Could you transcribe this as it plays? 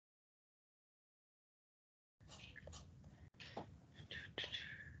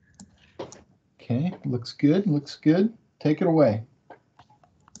looks good, looks good. Take it away.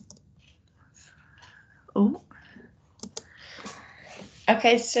 Oh.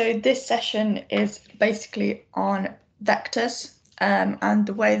 Okay, so this session is basically on vectors, and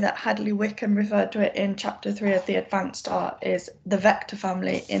the way that Hadley Wickham referred to it in chapter 3 of the Advanced R is the vector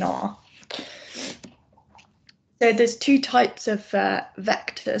family in R. So there's two types of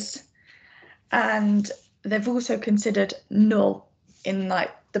vectors, and they've also considered null in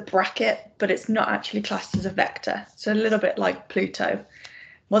like the bracket, but it's not actually classed as a vector. So a little bit like Pluto.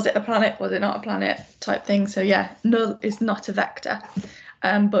 Was it a planet? Was it not a planet? Type thing. So yeah, null is not a vector,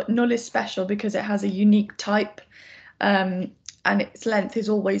 but null is special because it has a unique type, and its length is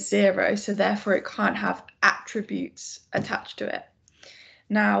always 0. So therefore it can't have attributes attached to it.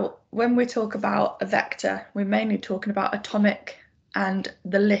 Now, when we talk about a vector, we're mainly talking about atomic and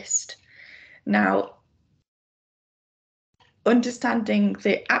the list. Now, understanding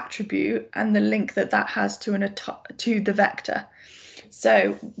the attribute and the link that that has to the vector.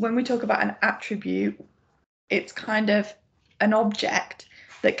 So when we talk about an attribute, it's kind of an object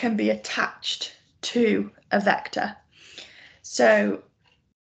that can be attached to a vector. So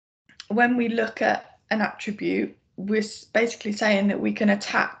when we look at an attribute, we're basically saying that we can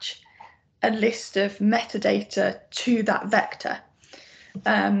attach a list of metadata to that vector.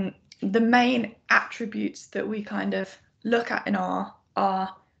 The main attributes that we kind of look at in R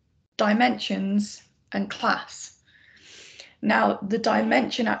are dimensions and class. Now, the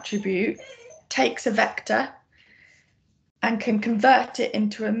dimension attribute takes a vector and can convert it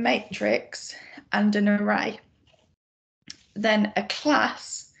into a matrix and an array. Then a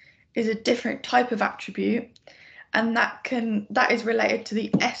class is a different type of attribute, and that is related to the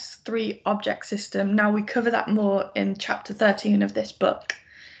S3 object system. Now, we cover that more in chapter 13 of this book.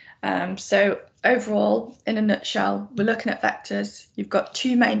 So overall, in a nutshell, we're looking at vectors. You've got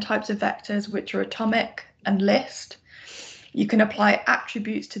two main types of vectors, which are atomic and list. You can apply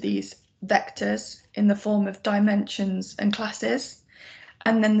attributes to these vectors in the form of dimensions and classes.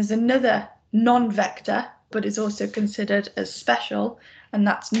 And then there's another non-vector, but is also considered as special, and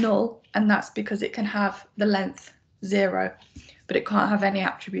that's null, and that's because it can have the length 0, but it can't have any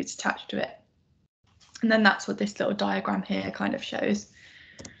attributes attached to it. And then that's what this little diagram here kind of shows.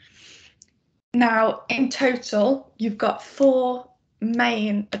 Now, in total, you've got 4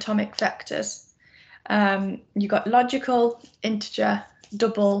 main atomic vectors. You've got logical, integer,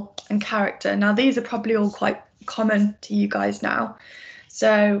 double, and character. Now, these are probably all quite common to you guys now.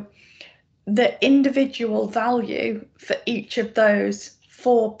 So the individual value for each of those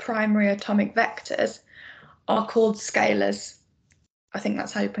 4 primary atomic vectors are called scalars. I think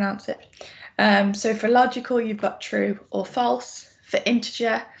that's how you pronounce it. So for logical, you've got true or false. For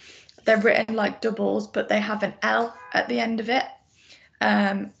integer, they're written like doubles, but they have an L at the end of it.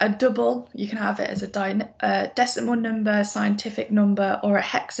 A double, you can have it as a decimal number, scientific number, or a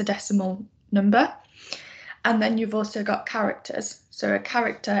hexadecimal number. And then you've also got characters. So a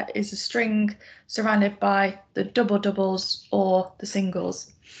character is a string surrounded by the double doubles or the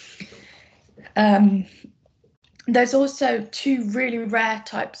singles. There's also 2 really rare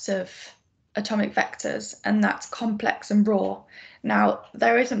types of atomic vectors, and that's complex and raw. Now,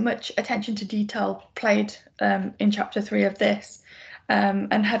 there isn't much attention to detail paid in chapter 3 of this,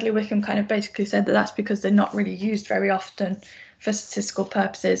 and Hadley Wickham kind of basically said that that's because they're not really used very often for statistical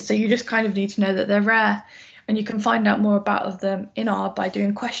purposes. So you just kind of need to know that they're rare, and you can find out more about them in R by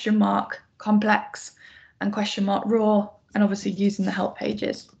doing question mark complex and question mark raw, and obviously using the help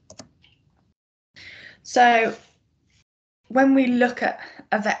pages. So when we look at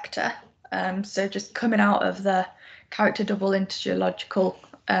a vector, so just coming out of the character, double, integer, logical,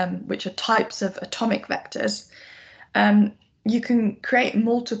 which are types of atomic vectors, you can create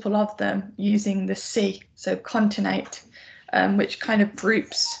multiple of them using the C, so concatenate, which kind of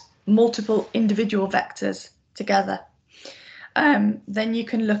groups multiple individual vectors together. Then you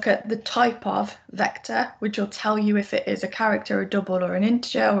can look at the type of vector, which will tell you if it is a character, a double, or an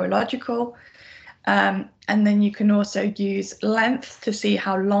integer, or a logical. And then you can also use length to see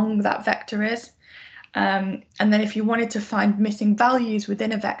how long that vector is. And then if you wanted to find missing values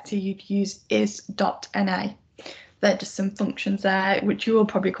within a vector, you'd use is.na. They're just some functions there, which you're all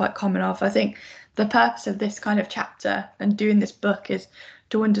probably quite common of. I think the purpose of this kind of chapter and doing this book is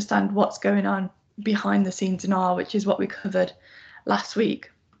to understand what's going on behind the scenes in R, which is what we covered last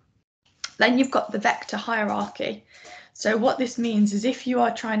week. Then you've got the vector hierarchy. So what this means is if you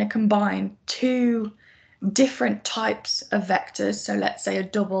are trying to combine 2 different types of vectors, so let's say a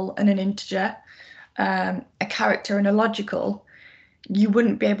double and an integer, a character and a logical, you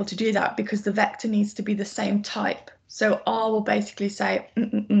wouldn't be able to do that because the vector needs to be the same type. So R will basically say,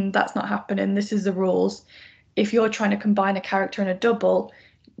 that's not happening. This is the rules. If you're trying to combine a character and a double,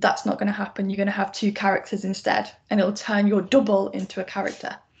 that's not going to happen. You're going to have two characters instead, and it'll turn your double into a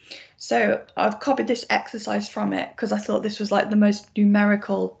character. So I've copied this exercise from it because I thought this was like the most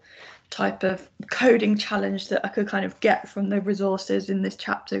numerical type of coding challenge that I could kind of get from the resources in this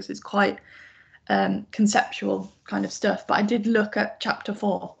chapter, because it's quite conceptual kind of stuff. But I did look at chapter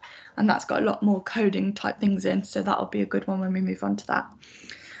 4, and that's got a lot more coding type things in, so that'll be a good one when we move on to that.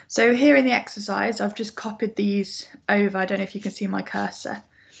 So here in the exercise, I've just copied these over. I don't know if you can see my cursor.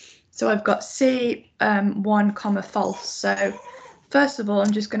 So I've got C1 comma false. So first of all,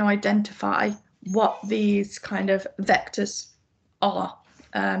 I'm just going to identify what these kind of vectors are.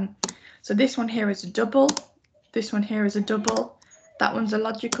 So this one here is a double. This one here is a double. That one's a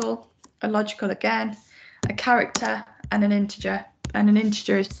logical again, a character, and an integer. And an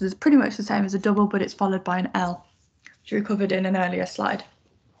integer is pretty much the same as a double, but it's followed by an L, which we covered in an earlier slide.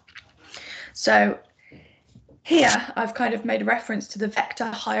 So here I've kind of made a reference to the vector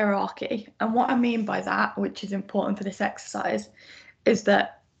hierarchy. And what I mean by that, which is important for this exercise, is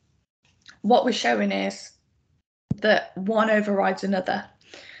that what we're showing is that one overrides another.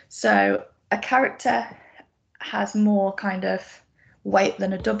 So a character has more kind of weight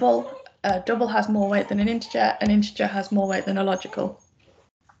than a double has more weight than an integer has more weight than a logical.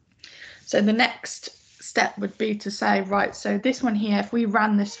 So the next step would be to say, right, so this one here, if we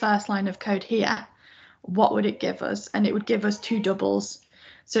ran this first line of code here, what would it give us? And it would give us two doubles.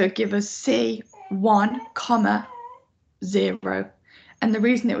 So it would give us C1 comma 0. And the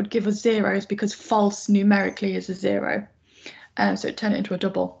reason it would give us 0 is because false numerically is a 0. So it turned it into a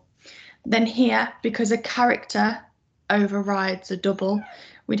double. Then here, because a character overrides a double,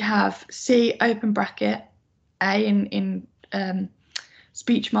 we'd have C open bracket A in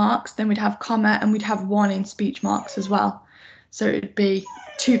speech marks, then we'd have comma, and we'd have 1 in speech marks as well. So it would be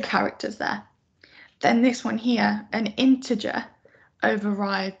two characters there. Then this one here, an integer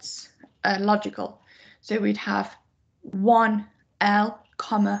overrides a logical. So we'd have 1L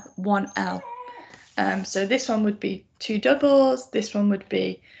comma 1L. So this one would be two doubles, this one would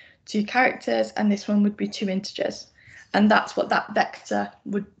be two characters, and this one would be two integers. And that's what that vector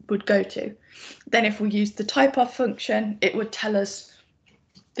would go to. Then if we use the type-of function, it would tell us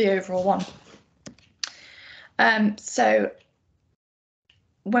the overall one. So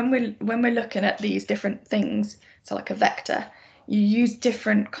when we're looking at these different things, so like a vector, you use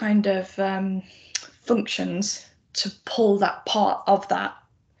different kind of functions to pull that part of that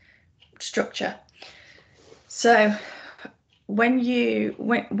structure. So when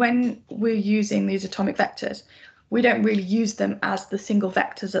we're using these atomic vectors, we don't really use them as the single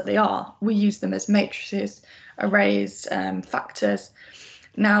vectors that they are. We use them as matrices, arrays, factors.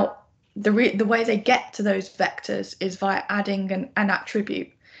 Now, the way they get to those vectors is via adding an attribute.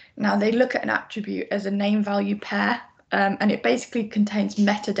 Now, they look at an attribute as a name-value pair, and it basically contains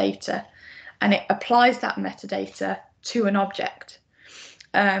metadata, and it applies that metadata to an object.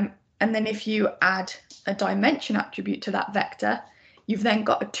 And then if you add a dimension attribute to that vector, you've then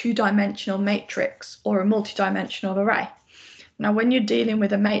got a two-dimensional matrix or a multi-dimensional array. Now, when you're dealing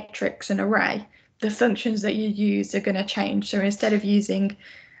with a matrix and array, the functions that you use are going to change. So instead of using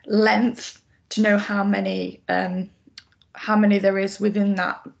length to know how many there is within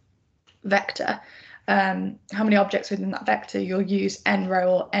that vector, how many objects within that vector, you'll use n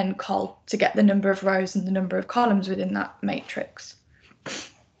row or n col to get the number of rows and the number of columns within that matrix.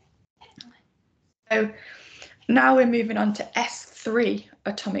 So now we're moving on to S3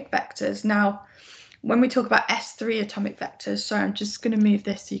 atomic vectors. Now, when we talk about S3 atomic vectors, so I'm just going to move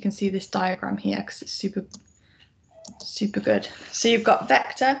this so you can see this diagram here because it's super good. So you've got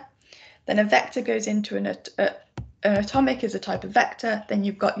vector, then a vector goes into an atomic is a type of vector, then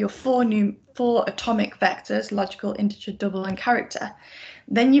you've got your four atomic vectors, logical, integer, double, and character.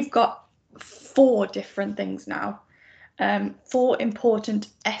 Then you've got 4 different things now. 4 important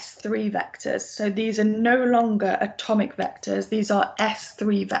S3 vectors. So these are no longer atomic vectors, these are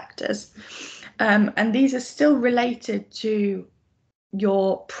S3 vectors. And these are still related to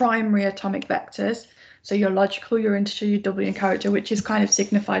your primary atomic vectors. So your logical, your integer, your double, and character, which is kind of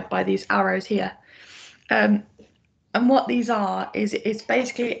signified by these arrows here. And what these are is it's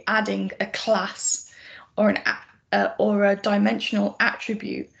basically adding a class or a dimensional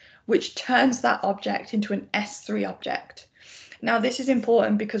attribute which turns that object into an S3 object. Now, this is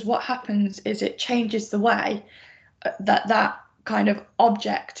important because what happens is it changes the way that kind of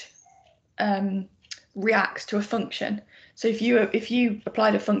object reacts to a function. So if you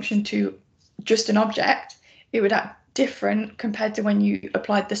applied a function to just an object, it would act different compared to when you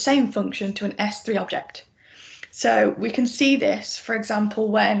applied the same function to an S3 object. So we can see this, for example,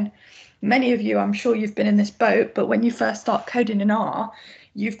 when many of you, I'm sure you've been in this boat, but when you first start coding in R,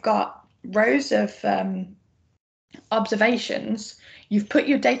 you've got rows of observations. You've put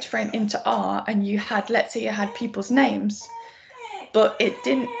your data frame into R and you had, let's say you had people's names, but it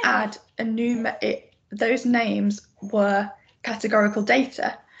didn't add a new, those names were categorical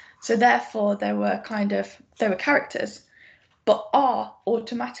data. So therefore they were characters, but R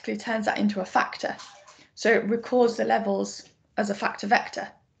automatically turns that into a factor. So it records the levels as a factor vector.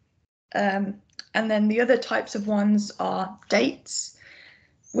 And then the other types of ones are dates,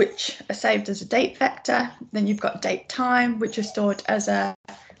 which are saved as a date vector. Then you've got date time, which is stored as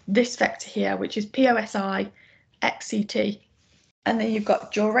this vector here, which is POSI XCT. And then you've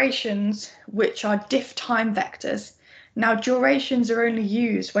got durations, which are diff time vectors. Now, durations are only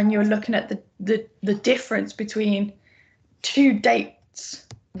used when you're looking at the difference between two dates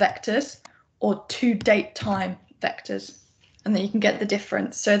vectors or two date time vectors. And then you can get the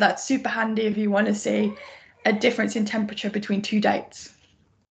difference. So that's super handy if you want to see a difference in temperature between two dates.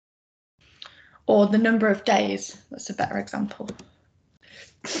 Or the number of days, that's a better example.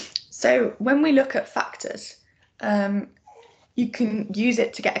 So when we look at factors, you can use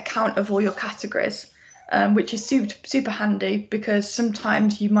it to get a count of all your categories, which is super handy because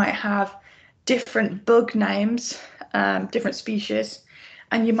sometimes you might have different bug names, different species,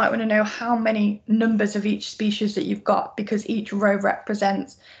 and you might want to know how many numbers of each species that you've got, because each row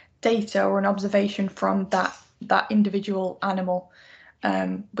represents data or an observation from that individual animal.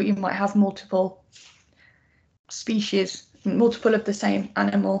 But you might have multiple species, multiple of the same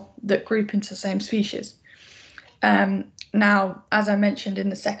animal that group into the same species. Now, as I mentioned in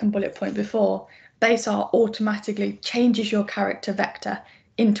the second bullet point before, base R automatically changes your character vector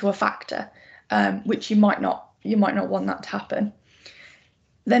into a factor, which you might not want that to happen.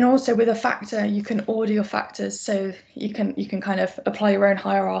 Then also with a factor, you can order your factors, so you can kind of apply your own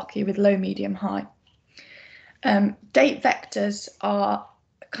hierarchy with low, medium, high. Date vectors are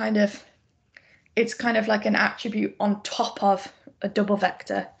it's kind of like an attribute on top of a double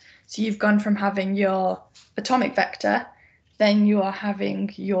vector. So you've gone from having your atomic vector, then you are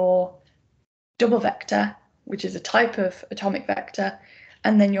having your double vector, which is a type of atomic vector,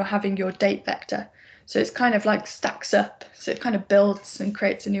 and then you're having your date vector. So it's kind of like stacks up. So it kind of builds and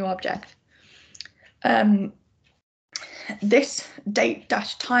creates a new object. This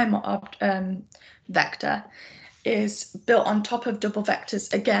date-time vector is built on top of double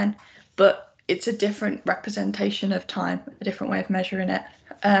vectors again, but it's a different representation of time, a different way of measuring it.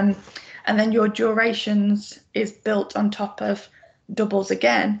 And then your durations is built on top of doubles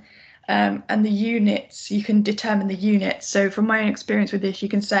again. And the units, you can determine the units. So from my own experience with this, you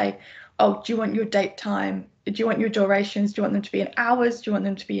can say, oh, do you want your date time? Do you want your durations? Do you want them to be in hours? Do you want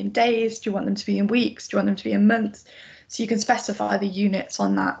them to be in days? Do you want them to be in weeks? Do you want them to be in months? So you can specify the units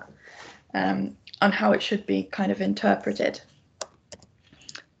on that, on how it should be kind of interpreted.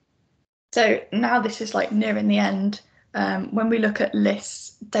 So now this is like nearing the end. When we look at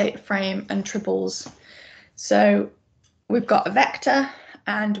lists, data frame and triples. So we've got a vector,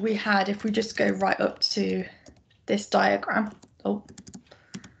 and we had, if we just go right up to this diagram,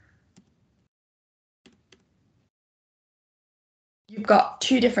 you've got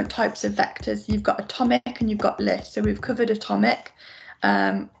two different types of vectors. You've got atomic and you've got list. So we've covered atomic,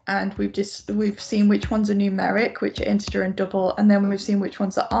 and we've seen which ones are numeric, which are integer and double, and then we've seen which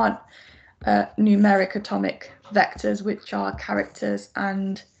ones that aren't numeric atomic vectors, which are characters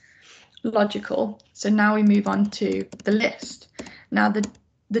and logical. So now we move on to the list. Now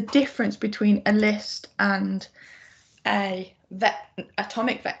the difference between a list and a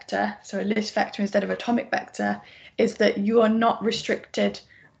atomic vector, so a list vector instead of atomic vector, is that you are not restricted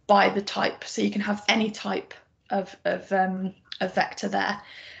by the type. So you can have any type of vector there.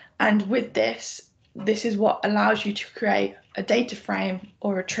 And with this is what allows you to create a data frame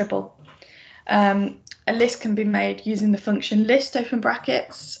or a tribble. A list can be made using the function list, open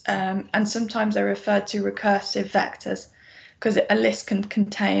brackets, and sometimes they're referred to recursive vectors because a list can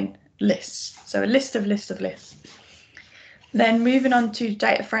contain lists. So a list of lists of lists. Then moving on to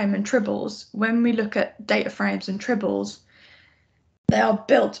data frame and tribbles, when we look at data frames and tribbles, they are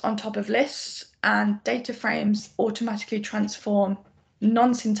built on top of lists, and data frames automatically transform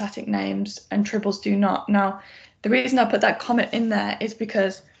non-syntactic names and tribbles do not. Now, the reason I put that comment in there is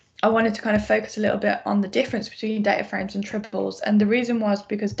because I wanted to kind of focus a little bit on the difference between data frames and tribbles. And the reason was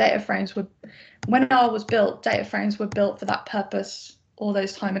because data frames were, when R was built, data frames were built for that purpose all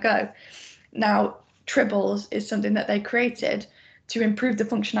those time ago. Now, tribbles is something that they created to improve the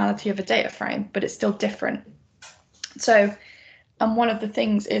functionality of a data frame, but it's still different. So, and one of the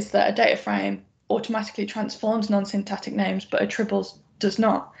things is that a data frame automatically transforms non-syntactic names, but a triples does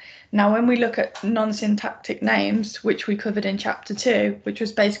not. Now, when we look at non-syntactic names, which we covered in chapter 2, which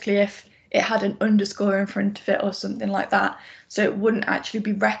was basically if it had an underscore in front of it or something like that, so it wouldn't actually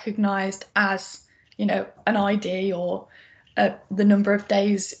be recognized as, you know, an ID or the number of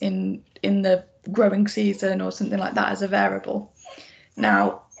days in the growing season or something like that as a variable.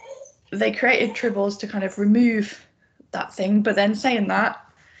 Now, they created triples to kind of remove that thing, but then saying that,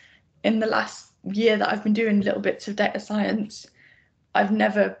 in the last year that I've been doing little bits of data science, I've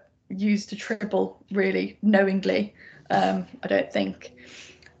never used a triple really knowingly, I don't think.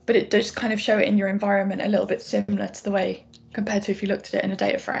 But it does kind of show it in your environment a little bit similar to the way compared to if you looked at it in a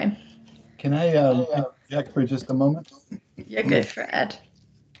data frame. Can I interject for just a moment? Yeah, go for it, Ed.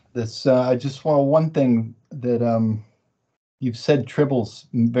 This I just want one thing that you've said triples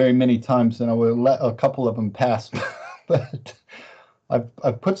very many times, and I will let a couple of them pass. But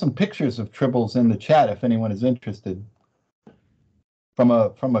I've put some pictures of triples in the chat if anyone is interested. From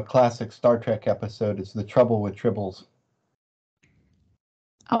a classic Star Trek episode, it's The Trouble with Tribbles.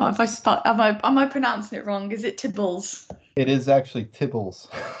 Oh, am I pronouncing it wrong? Is it Tibbles? It is actually Tibbles.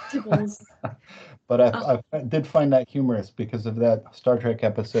 Tibbles. But I did find that humorous because of that Star Trek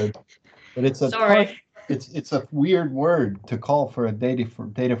episode. But it's it's a weird word to call for a data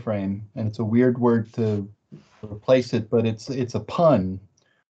frame, and it's a weird word to replace it. But it's a pun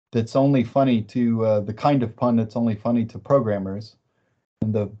that's only funny to the kind of pun that's only funny to programmers,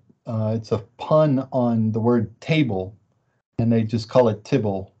 and it's a pun on the word table, and they just call it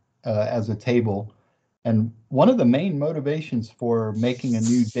Tibble as a table. And one of the main motivations for making a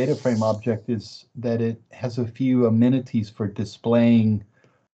new data frame object is that it has a few amenities for displaying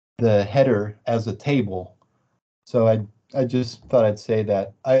the header as a table. So I just thought I'd say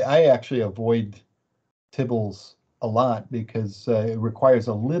that. I actually avoid Tibbles a lot because it requires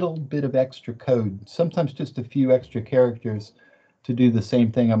a little bit of extra code, sometimes just a few extra characters to do the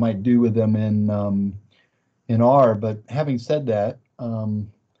same thing I might do with them in R. But having said that,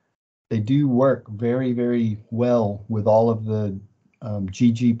 they do work very, very well with all of the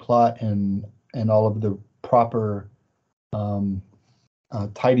ggplot and all of the proper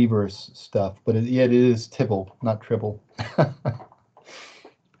tidyverse stuff. But it is Tibble, not Tribble.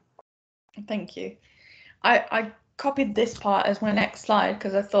 Thank you. I copied this part as my next slide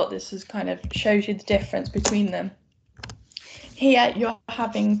because I thought this is kind of shows you the difference between them. Here you're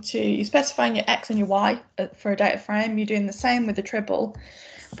specifying your X and your Y for a data frame. You're doing the same with the triple,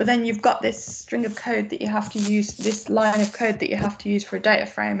 but then you've got this string of code that you have to use, this line of code that you have to use for a data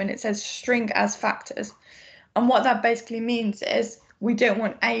frame, and it says string as factors. And what that basically means is we don't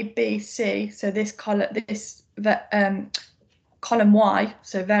want A, B, C, so this column Y,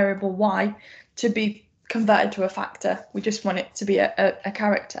 so variable Y, to be converted to a factor. We just want it to be a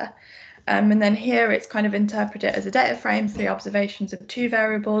character. And then here it's kind of interpreted as a data frame, 3 observations of 2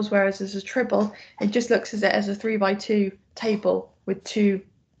 variables, whereas as a triple, it just looks at it as a 3x2 table with 2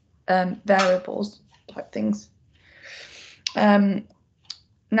 variables type things.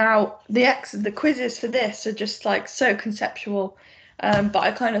 Now the quizzes for this are just like so conceptual, but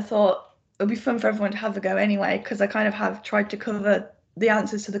I kind of thought it'll be fun for everyone to have a go anyway, because I kind of have tried to cover the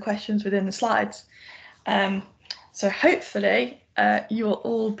answers to the questions within the slides. So hopefully you will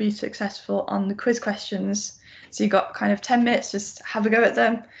all be successful on the quiz questions. So you've got kind of 10 minutes, just have a go at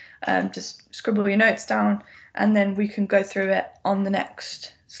them, just scribble your notes down, and then we can go through it on the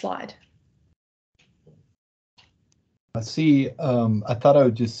next slide. I see. I thought I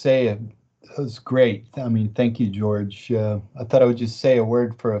would just say it was great. I mean, thank you, George. I thought I would just say a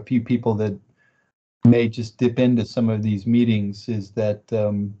word for a few people that may just dip into some of these meetings, is that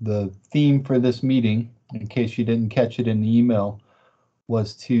the theme for this meeting, in case you didn't catch it in the email,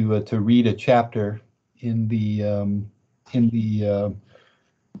 was to read a chapter in the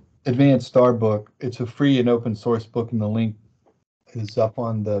Advanced Star book. It's a free and open source book, and the link is up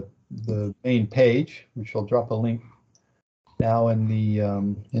on the main page, which I'll drop a link now in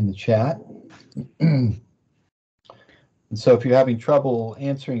the chat. And so if you're having trouble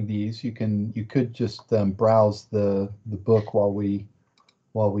answering these, you could just browse the book while we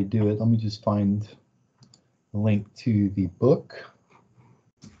do it. Let me just find the link to the book.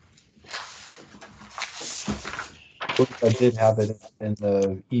 I did have it in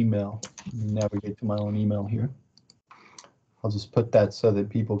the email. Navigate to my own email here. I'll just put that so that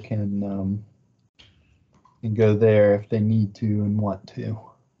people can go there if they need to and want to.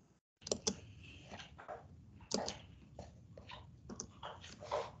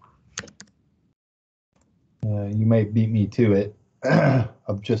 You may beat me to it.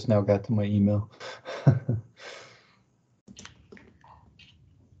 I've just now got to my email.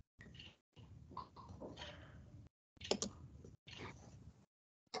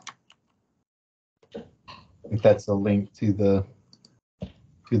 think that's a link to the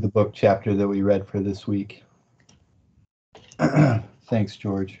book chapter that we read for this week. Thanks,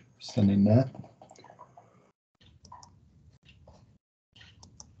 George, for sending that.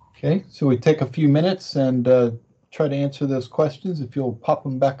 Okay, so we take a few minutes and try to answer those questions. If you'll pop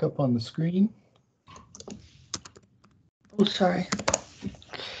them back up on the screen. Oh, sorry.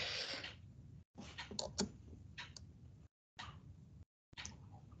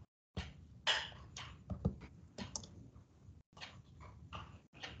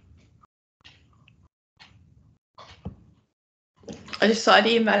 I just thought I'd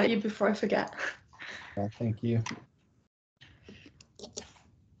email you before I forget. Thank you.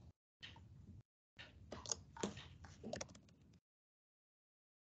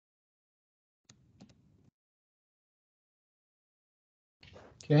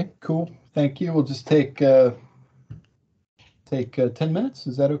 Okay, cool. Thank you. We'll just take 10 minutes.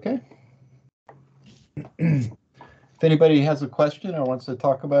 Is that okay? If anybody has a question or wants to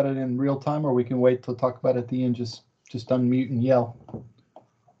talk about it in real time, or we can wait till talk about it at the end, just unmute and yell.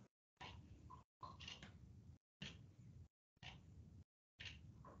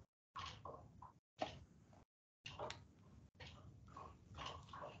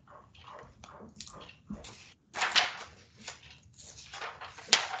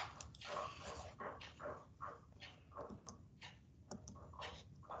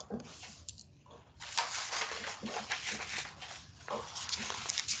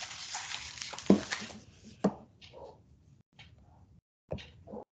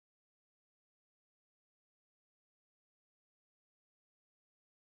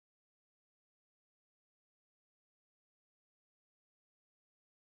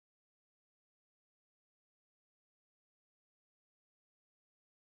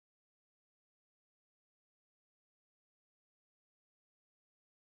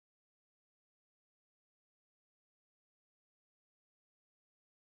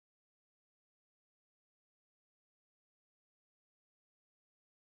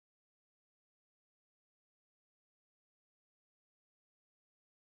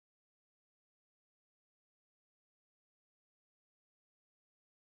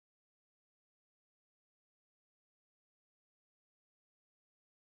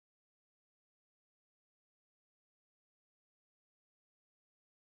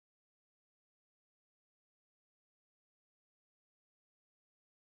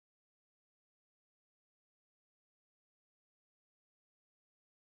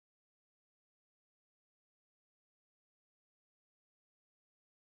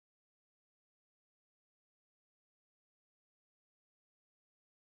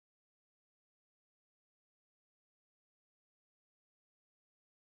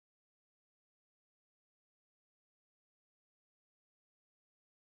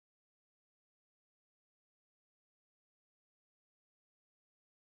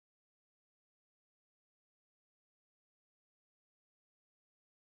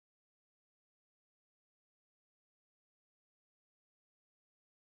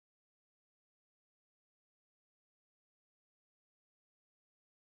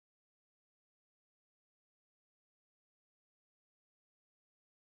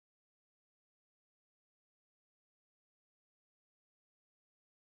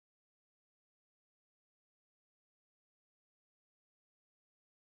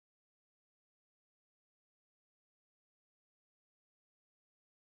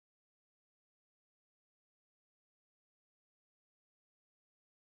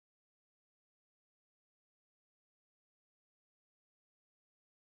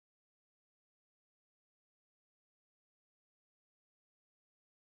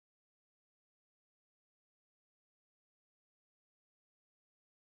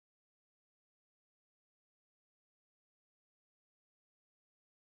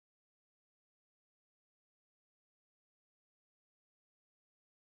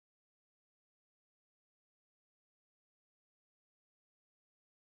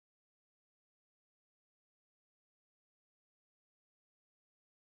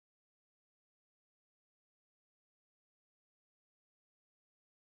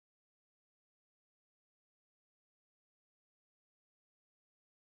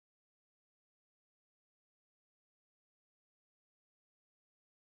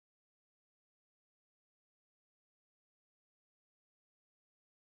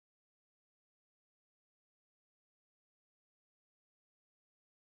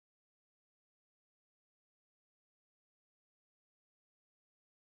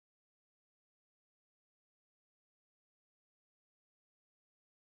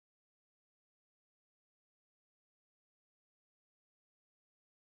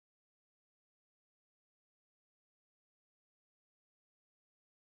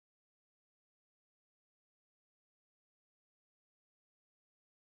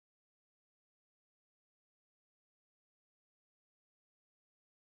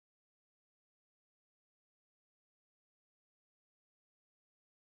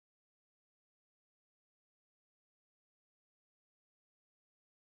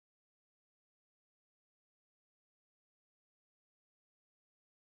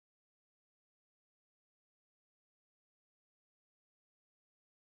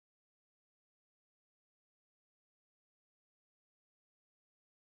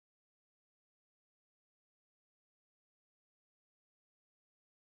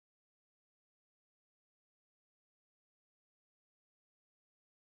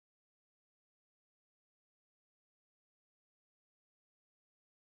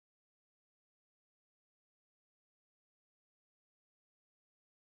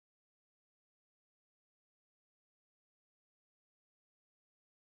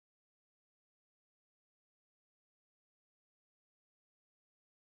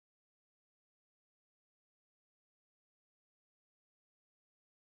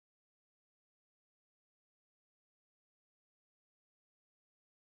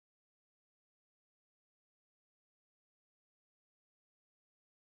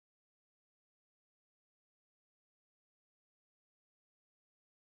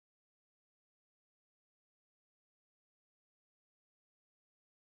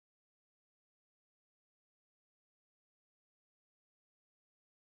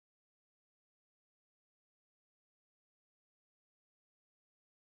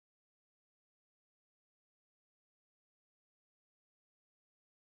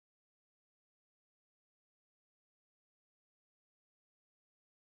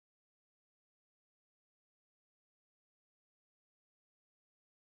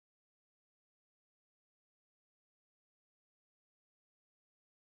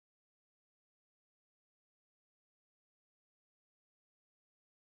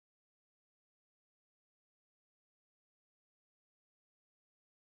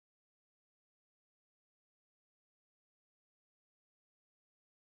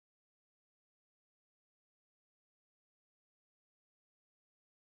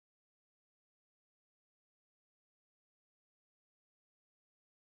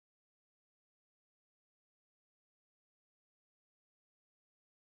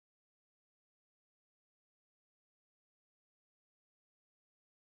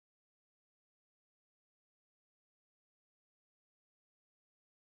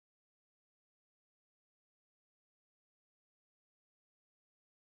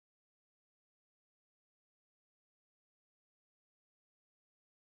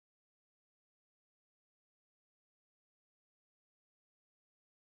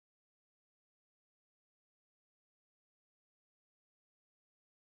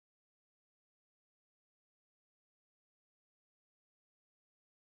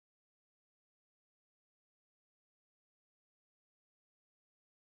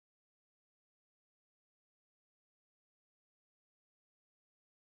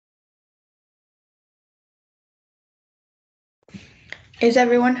 Is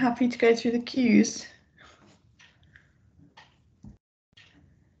everyone happy to go through the cues?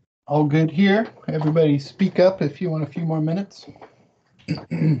 All good here. Everybody speak up if you want a few more minutes.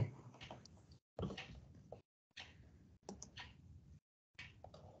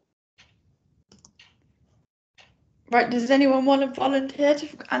 Right, does anyone want to volunteer to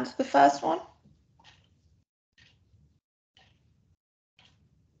answer the first one?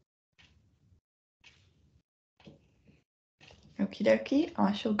 Okie dokie,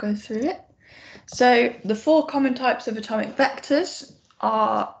 I shall go through it. So the 4 common types of atomic vectors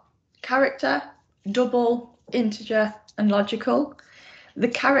are character, double, integer, and logical. The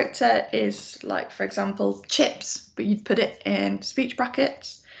character is like, for example, chips, but you'd put it in speech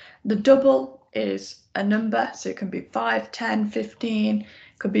brackets. The double is a number, so it can be 5, 10, 15, it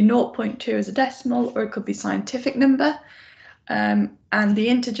could be 0.2 as a decimal, or it could be scientific number. And the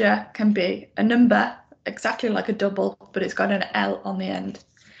integer can be a number, exactly like a double, but it's got an L on the end.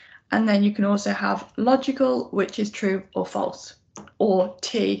 And then you can also have logical, which is true or false, or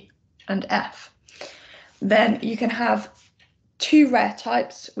T and F. Then you can have 2 rare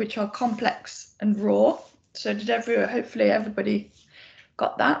types, which are complex and raw. So hopefully everybody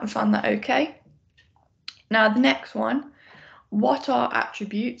got that and found that okay. Now the next one, what are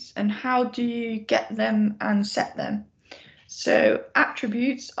attributes and how do you get them and set them? So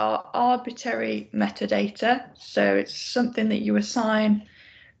attributes are arbitrary metadata. So it's something that you assign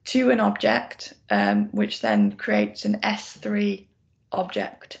to an object, which then creates an S3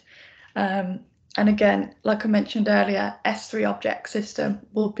 object. And again, like I mentioned earlier, S3 object system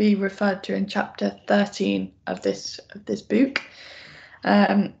will be referred to in chapter 13 of this book.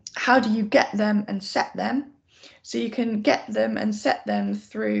 How do you get them and set them? So you can get them and set them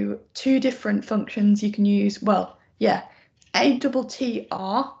through 2 different functions you can use. Well, yeah,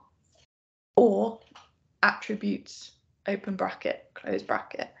 ATTR or attributes, open bracket, close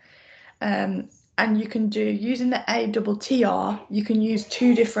bracket. And you can do, using the ATTR, you can use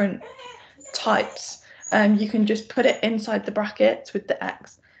 2 different types. You can just put it inside the brackets with the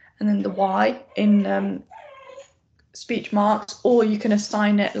X and then the Y in speech marks, or you can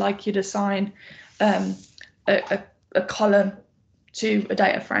assign it like you'd assign a column to a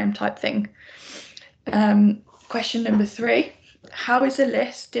data frame type thing. Question number 3, how is a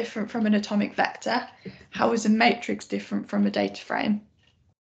list different from an atomic vector? How is a matrix different from a data frame?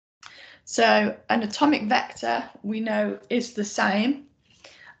 So an atomic vector we know is the same.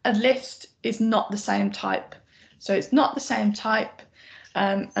 A list is not the same type. So it's not the same type,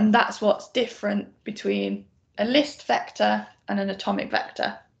 and that's what's different between a list vector and an atomic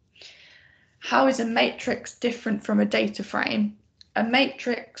vector. How is a matrix different from a data frame? A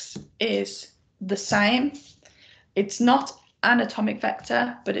matrix is the same. It's not an atomic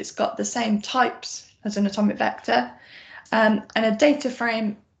vector, but it's got the same types as an atomic vector. And a data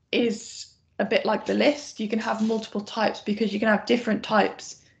frame is a bit like the list. You can have multiple types because you can have different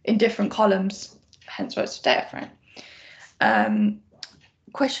types in different columns, hence why it's a data frame.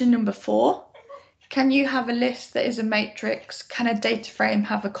 Question number 4, can you have a list that is a matrix? Can a data frame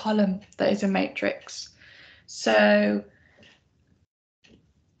have a column that is a matrix? So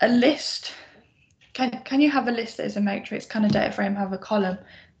a list, can you have a list that is a matrix? Can a data frame have a column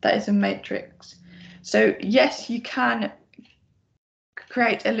that is a matrix? So yes, you can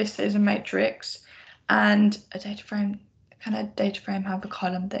create a list that is a matrix, and a data frame, can a data frame have a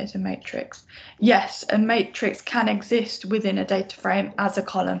column that is a matrix? Yes, a matrix can exist within a data frame as a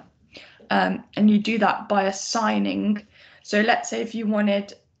column, and you do that by assigning. So let's say if you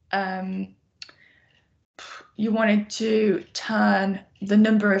wanted to turn the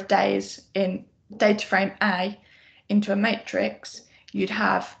number of days in data frame A into a matrix, you'd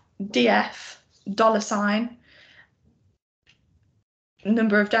have df $,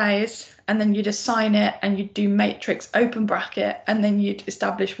 number of days, and then you'd assign it and you'd do matrix open bracket, and then you'd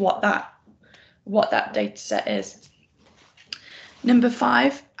establish what that data set is. Number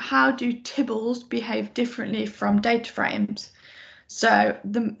 5, how do tibbles behave differently from data frames? So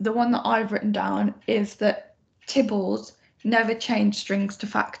the one that I've written down is that tibbles never change strings to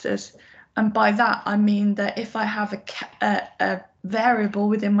factors, and by that I mean that if I have a variable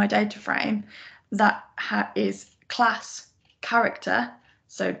within my data frame that is class character,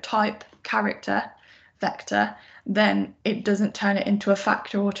 so type character vector, then it doesn't turn it into a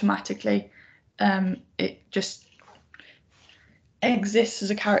factor automatically. It just exists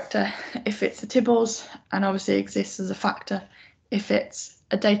as a character if it's a tibbles, and obviously exists as a factor if it's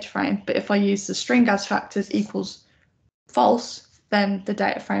a data frame. But if I use the string as factors equals false, then the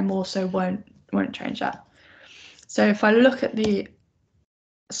data frame also won't change that. So if I look at the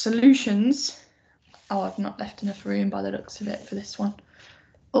solutions, oh, I've not left enough room by the looks of it for this one.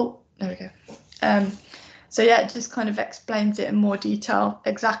 Oh, there we go. So yeah, it just kind of explains it in more detail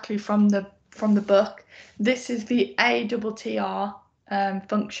exactly from the book. This is the ATTR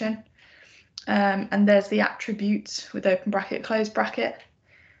function, and there's the attributes with open bracket, close bracket.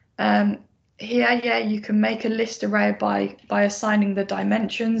 Here, yeah, you can make a list array by assigning the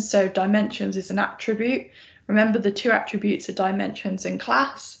dimensions. So dimensions is an attribute. Remember, the two attributes are dimensions and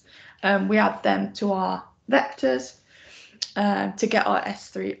class. We add them to our vectors to get our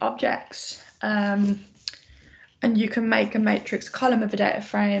S3 objects. And you can make a matrix column of a data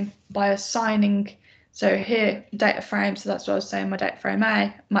frame by assigning, so here, data frame, so that's what I was saying, my data frame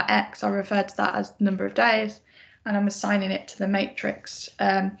A, my X, I refer to that as the number of days, and I'm assigning it to the matrix.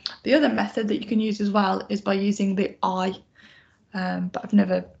 The other method that you can use as well is by using the I, but I've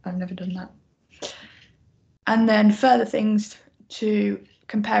never done that. And then further things to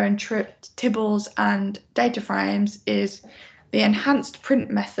comparing tibbles and data frames is the enhanced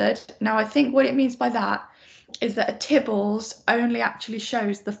print method. Now, I think what it means by that is that a tibbles only actually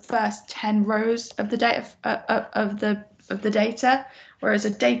shows the first 10 rows of the data of the data, whereas a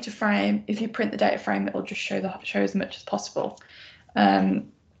data frame, if you print the data frame, it will just show as much as possible.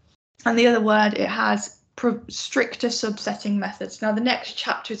 And the other word it has, stricter subsetting methods. Now the next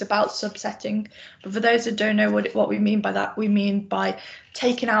chapter is about subsetting, but for those that don't know what we mean by that, we mean by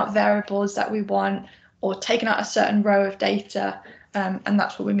taking out variables that we want or taking out a certain row of data, and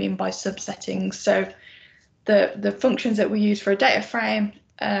that's what we mean by subsetting. So the functions that we use for a data frame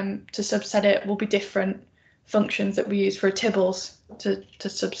to subset it will be different functions that we use for a tibbles to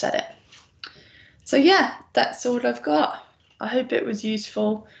subset it. So yeah, that's all I've got. I hope it was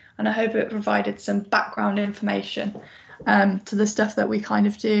useful, and I hope it provided some background information to the stuff that we kind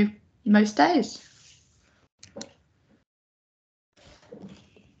of do most days.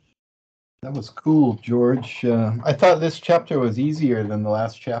 That was cool, George. I thought this chapter was easier than the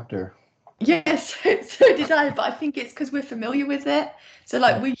last chapter. Yes, so did I, but I think it's because we're familiar with it. So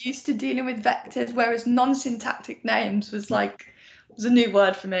like we're used to dealing with vectors, whereas non-syntactic names was a new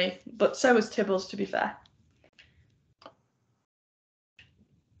word for me, but so was tibbles, to be fair.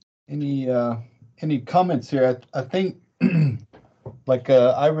 Any comments here? I think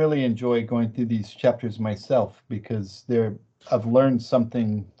I really enjoy going through these chapters myself because I've learned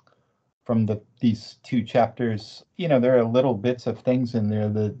something from these two chapters. You know, there are little bits of things in there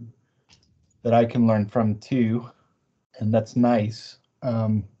that I can learn from too, and that's nice.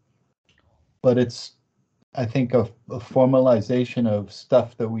 But it's, I think, a formalization of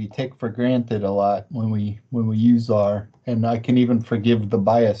stuff that we take for granted a lot when we use R, and I can even forgive the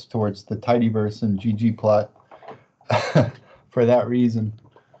bias towards the tidyverse and ggplot for that reason.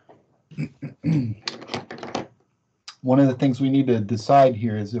 One of the things we need to decide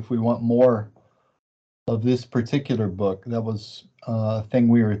here is if we want more of this particular book. That was a thing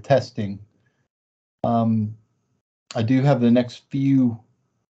we were testing. I do have the next few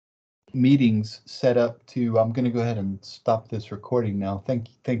meetings set up to, I'm going to go ahead and stop this recording now.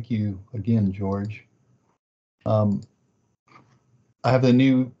 Thank you again, George. I have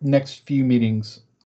the next few meetings